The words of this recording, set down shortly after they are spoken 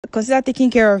consider taking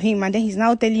care of him, and then he's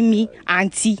now telling me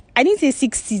auntie. I didn't say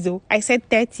 60s though. I said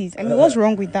 30s. I mean, what's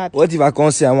wrong with that? What if I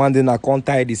can't say I want then I can't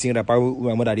tie the same rapper with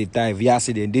my mother at the time? Yeah,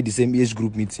 say they did the same age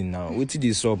group meeting now. What did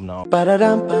this up now?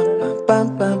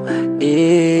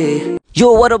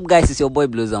 Yo, what up guys, it's your boy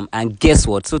Blossom, and guess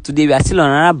what? So today we are still on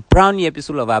another brand new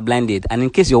episode of our blind date, and in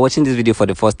case you're watching this video for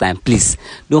the first time, please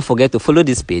don't forget to follow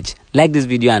this page, like this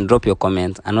video and drop your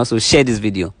comment, and also share this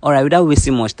video. Alright, without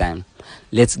wasting much time,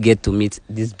 let's get to meet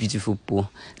this beautiful po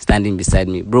standing beside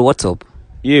me. Bro, what's up?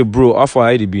 Yeah, bro, how far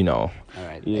I be now?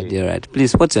 Alright, yeah. Alright.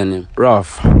 Please, what's your name?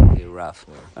 Raf. Okay, Raf.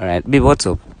 Alright, babe, what's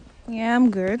up? Yeah, I'm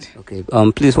good. Okay,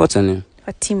 please, what's your name?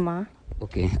 Fatima.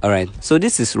 Okay, alright. So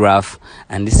this is Raf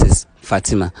and this is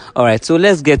Fatima. Alright, so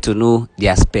let's get to know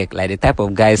their spec, like the type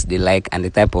of guys they like and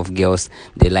the type of girls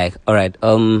they like. Alright,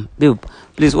 babe,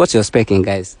 please, what's your spec in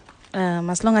guys?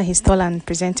 As long as he's tall and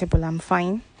presentable, I'm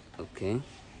fine. Okay,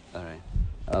 alright.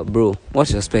 Bro,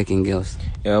 what's your spec in girls?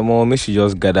 Yeah, mom, make she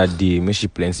just gather day, make she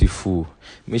plenty food,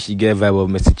 make she get vibe of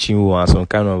Messi Chinwo and some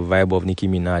kind of vibe of Nicki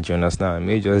Minaj, you understand?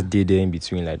 Make just day there in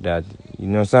between like that. You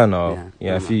understand now?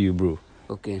 Yeah, I feel you, bro.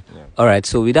 Okay. Yeah. Alright,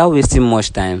 so without wasting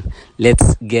much time,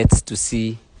 let's get to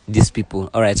see these people.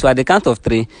 Alright, so at the count of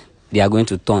 3, they are going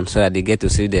to turn so that they get to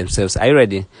see themselves. Are you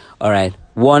ready? Alright,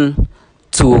 1,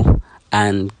 2,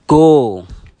 and go.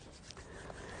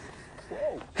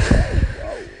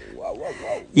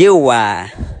 Here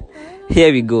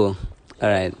we go.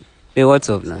 Alright. Hey, what's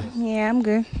up now? Yeah, I'm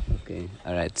good. Okay.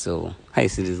 Alright, so how you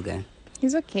see this guy?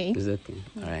 He's okay. He's okay.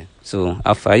 Alright. So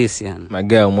how far you see him? My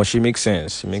girl, she makes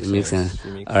sense. She makes sense.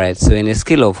 Alright, so in a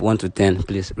scale of 1 to 10,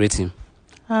 please rate him.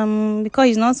 Because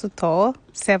he's not so tall,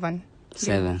 7.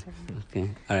 7. Okay.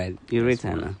 Alright. You rate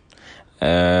her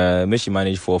now? Make she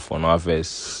manage 4 for now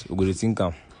first. We go to think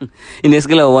in a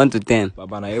scale of 1 to 10.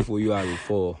 Baba, na here for you are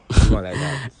 4. Something like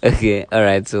that. Okay,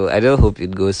 alright. So I don't hope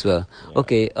it goes well. Yeah.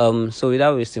 Okay, so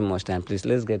without wasting much time, please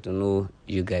let's get to know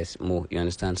you guys more. You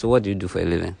understand? So what do you do for a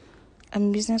living?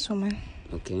 I'm a businesswoman.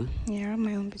 Okay. Yeah, I run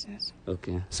my own business.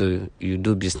 Okay. So you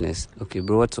do business. Okay,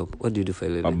 bro, what's up? What do you do for a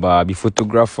living? Baba, I be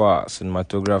photographer,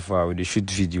 cinematographer. We dey shoot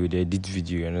video, they edit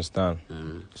video, you understand?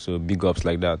 So big ups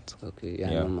like that. Okay, yeah.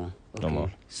 Normal. Okay.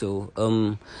 Normal.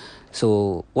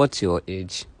 So what's your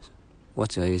age?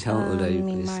 What's your age? How old are you,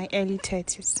 please? In my early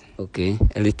 30s. Okay,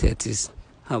 early 30s.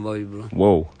 How about you, bro?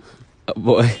 Whoa.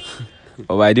 Boy.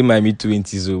 Oh, I did my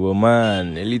mid-20s, but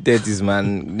man, early 30s,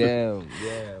 man. Damn.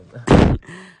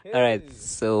 All right,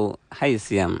 so how you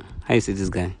see this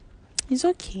guy? He's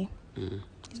okay.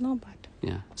 He's not bad.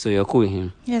 Yeah. So you're cool with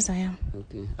him? Yes, I am.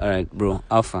 Okay. All right, bro.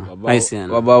 Alpha. How you see him?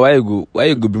 Baba, why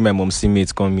you go bring my mom's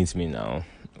teammates come meet me now?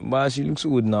 But she looks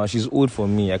old now. She's old for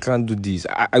me. I can't do this.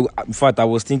 In fact, I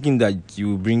was thinking that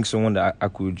you bring someone that I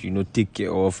could, take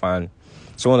care of, and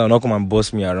someone that will not come and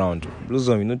boss me around.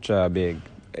 Blossom, try, I beg.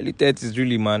 Early 30s,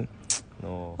 really, man.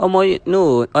 No.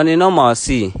 No, on a normal,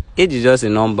 see, age is just a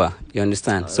number, you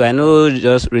understand? So I know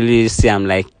just really see I'm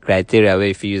like criteria where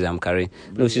if you use I'm carrying.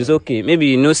 No, she's okay. Maybe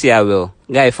you know see her well.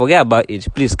 Guy, forget about age.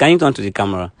 Please, can you turn to the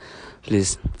camera?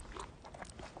 Please.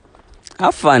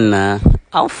 How far now?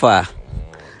 How far?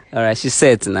 Alright, she's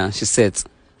set now. She's set.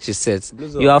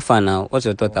 You are far now. What's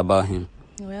your thought about him?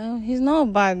 Well, he's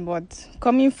not bad, but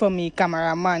coming from a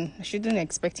cameraman, I shouldn't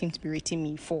expect him to be rating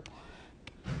me 4.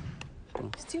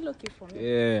 Still okay for me.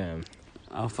 Yeah.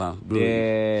 Alpha, bro.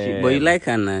 Yeah. But you like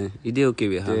her now. You did okay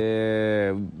with her.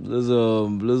 Yeah.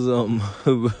 Blossom.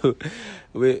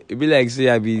 Wait, it be like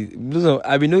say Blossom,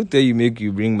 I be no tell you make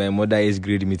you bring my mother age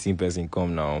grade meeting person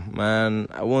come now. Man,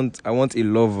 I want a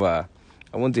lover.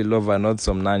 I want a lover, not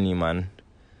some nanny, man.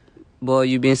 But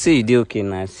you been say you did okay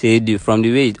now. Say from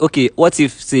the way. Okay, what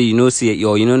if say you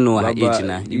don't know her age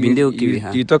now? You been okay with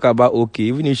her. You talk about okay,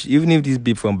 even if this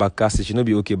babe from Bakassi, she not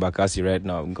be okay Bakassi right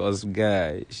now because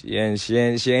guy, she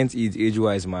ain't age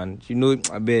wise, man.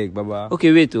 I beg, Baba.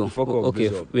 Okay, wait.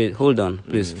 Wait, hold on,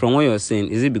 please. From what you're saying,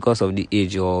 is it because of the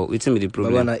age or what's the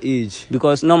problem? Baba, na age.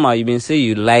 Because normal, you been say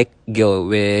you like girl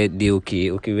where they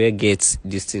okay, where gets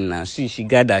this thing now. She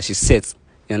got that, she set.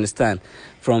 You understand?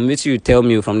 From which you tell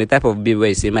me, from the type of babe where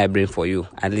you say my brain for you,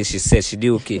 at least she said she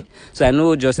did okay. So I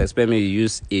know just expect me to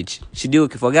use age. She did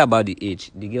okay. Forget about the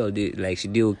age. The girl did she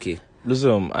did okay.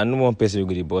 Listen, I know one person who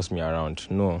could boss me around.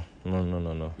 No.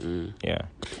 Yeah.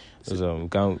 So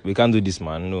we can't do this,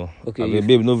 man. No. Okay. I mean,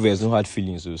 babe, no verse, no hard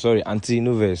feelings. So sorry, auntie,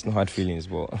 no verse, no hard feelings.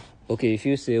 But okay, if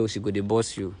you say she go to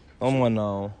boss you.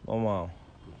 Normal.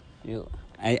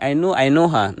 I know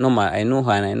her. Normal, I know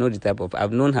her and I know the type of...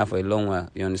 I've known her for a long while,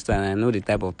 you understand? I know the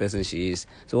type of person she is.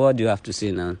 So what do you have to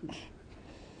say now?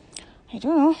 I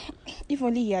don't know. If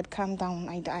only he had calmed down,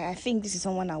 I think this is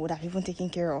someone I would have even taken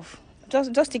care of.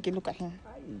 Just take a look at him.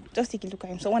 Just take a look at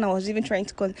him. So when I was even trying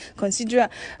to consider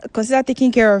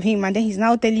taking care of him, and then he's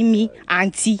now telling me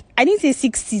auntie. I didn't say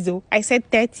 60s though. I said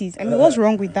 30s. I mean, what's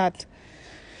wrong with that?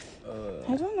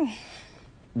 I don't know.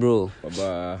 Bro.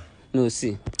 Baba. No,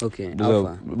 see. Okay.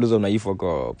 Blues up, now you fuck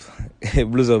up.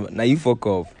 Blues up, now you fuck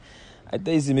up. I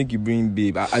tell you, make you bring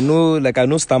babe. I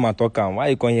know Stammer talking. Why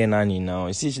you come here nanny now?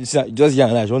 See, she just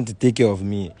young, like, she want to take care of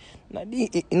me.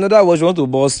 In other words, she want to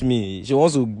boss me. She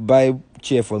wants to buy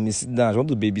chair for me, sit down. She want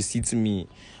to babysit me.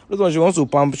 She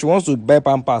wants to buy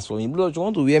pampers for me. She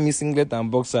want to wear me singlet and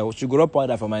boxer. She go up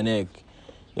powder for my neck.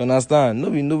 You understand? No,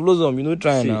 Blossom, you know,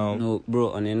 try now. No,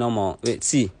 bro, on a normal. Wait,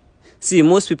 see,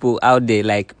 most people out there,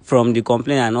 like from the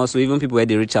complaint and also even people where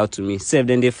they reach out to me,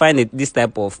 then they find this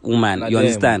type of woman. You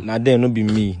understand? Not them, not be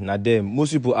me. Not them.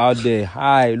 Most people out there,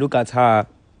 hi, look at her.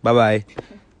 Bye-bye.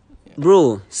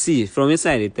 Bro, see, from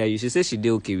inside they tell you, she says she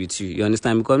did okay with you. You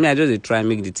understand? Because me, I just dey try and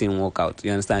make the thing work out.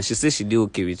 You understand? She says she did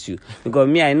okay with you. Because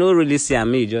me, I know really see her,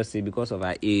 me just say because of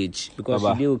her age. Because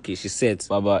Baba, she did okay, she said.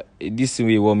 Baba, this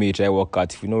way you want me to try work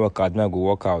out. If you don't work out, me I go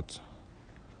work out.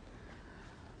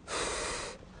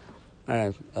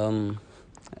 Alright, I'm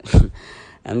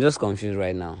just confused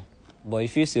right now. But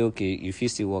if you say okay, if you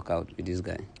still work out with this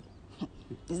guy.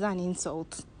 Is that an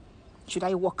insult? Should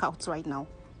I walk out right now?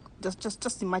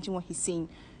 Just imagine what he's saying.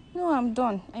 No, I'm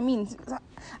done. I mean,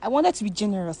 I wanted to be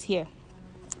generous here,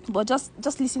 but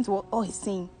just listen to what all he's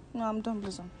saying. No, I'm done,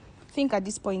 Blossom. I think at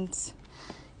this point,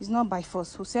 it's not by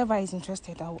force. Whoever is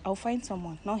interested, I'll find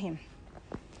someone, not him.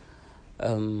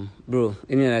 Bro,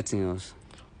 any other thing else?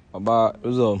 About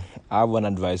Blossom, I have one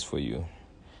advice for you.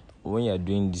 When you're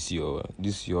doing this your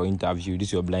interview,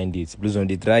 this your blind date, Blossom,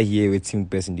 they try here waiting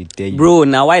person they tell you. Bro,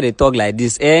 now why they talk like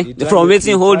this? From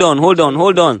waiting, hold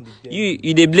on.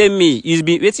 You they blame me. You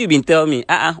been tell me.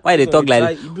 Why they talk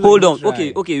like this? Hold on.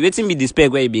 Okay. Waiting me the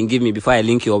spec where you been give me before I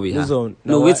link you up with her.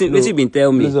 No, waiting you been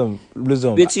tell me.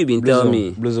 Blossom. Waiting you been tell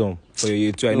me. Blossom. For your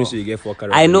year 2, I know so you get 4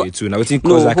 carats. I know. Year 2. Now waiting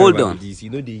cause that hold on. This.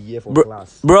 You know the year for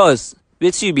class. Bros.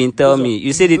 Wait till you been tell me.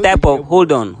 You say the type of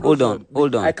hold on.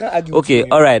 I can't argue. Okay,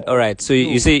 all right. So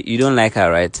you say you don't like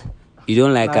her, right? You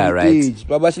don't like her, right? Age.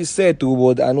 Baba, she said to,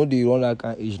 but I know they don't like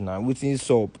her age now. Waiting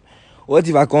up. What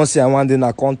if I can't say I want then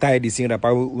I can't tie the same that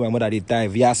my mother they tie?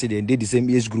 Yeah, say they did the same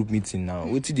age group meeting now.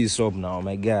 What did this up now,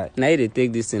 my guy? Now they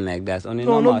take this thing like that. On a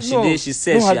normal, she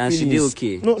said she did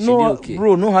okay. No,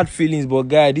 bro, no hard feelings, but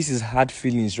guy, this is hard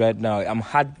feelings right now.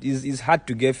 It's hard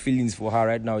to get feelings for her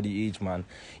right now. The age, man.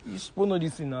 You supposed to know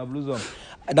this thing now, Blossom.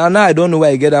 Now I don't know why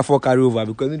you get that for carry over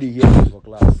because they hear me for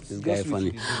class. This guy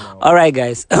funny. All right,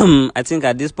 guys. I think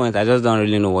at this point I just don't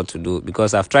really know what to do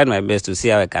because I've tried my best to see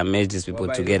how I can merge these people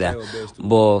together.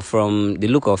 But from the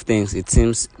look of things, it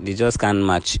seems they just can't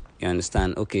match. You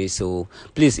understand? Okay, so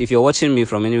please, if you're watching me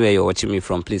from anywhere you're watching me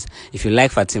from, please, if you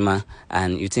like Fatima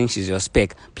and you think she's your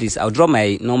spec, please, I'll drop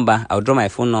my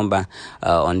phone number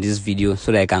on this video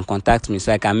so that you can contact me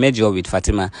so I can merge you up with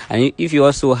Fatima. And if you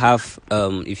also have,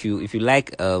 if you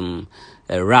like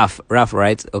Raf,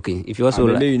 right? Okay, if you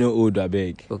also you know old, I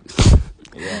beg. Okay.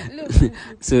 Yeah. Look,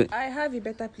 so I have a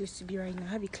better place to be right now.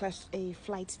 I have a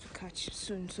flight to catch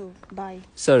soon, so bye.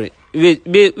 Sorry,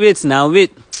 wait now.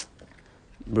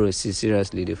 Bro, see,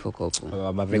 seriously, they fuck up.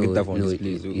 I'm afraid that from this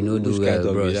place. You know, do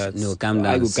well, bro. No, calm down.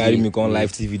 I go carry me on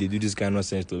live TV. They do this kind of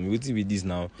nonsense to me. What with this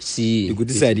now? See, you go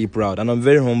decide be proud, and I'm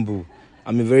very humble.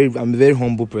 I'm a very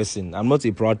humble person. I'm not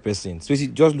a proud person. So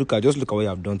just look at what you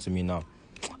have done to me now.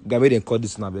 Guy, made them cut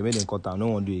this now, but made them cut. I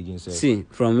don't want to do it again. Sir. See,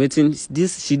 from waiting,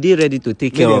 this she did ready to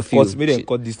take care of you. Made them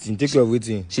cut this thing. Take care of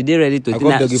waiting. She did ready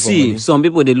to. See, some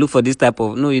people they look for this type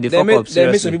of they fuck up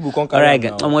seriously. Some people can't all right,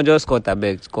 guys, I'm gonna just cut. I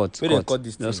beg, cut. Cut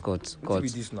this just thing. cut.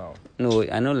 This now. No,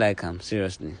 I don't like him.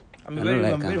 Seriously, I don't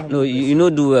like him. No, you know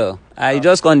do well. I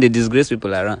just can't disgrace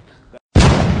people around.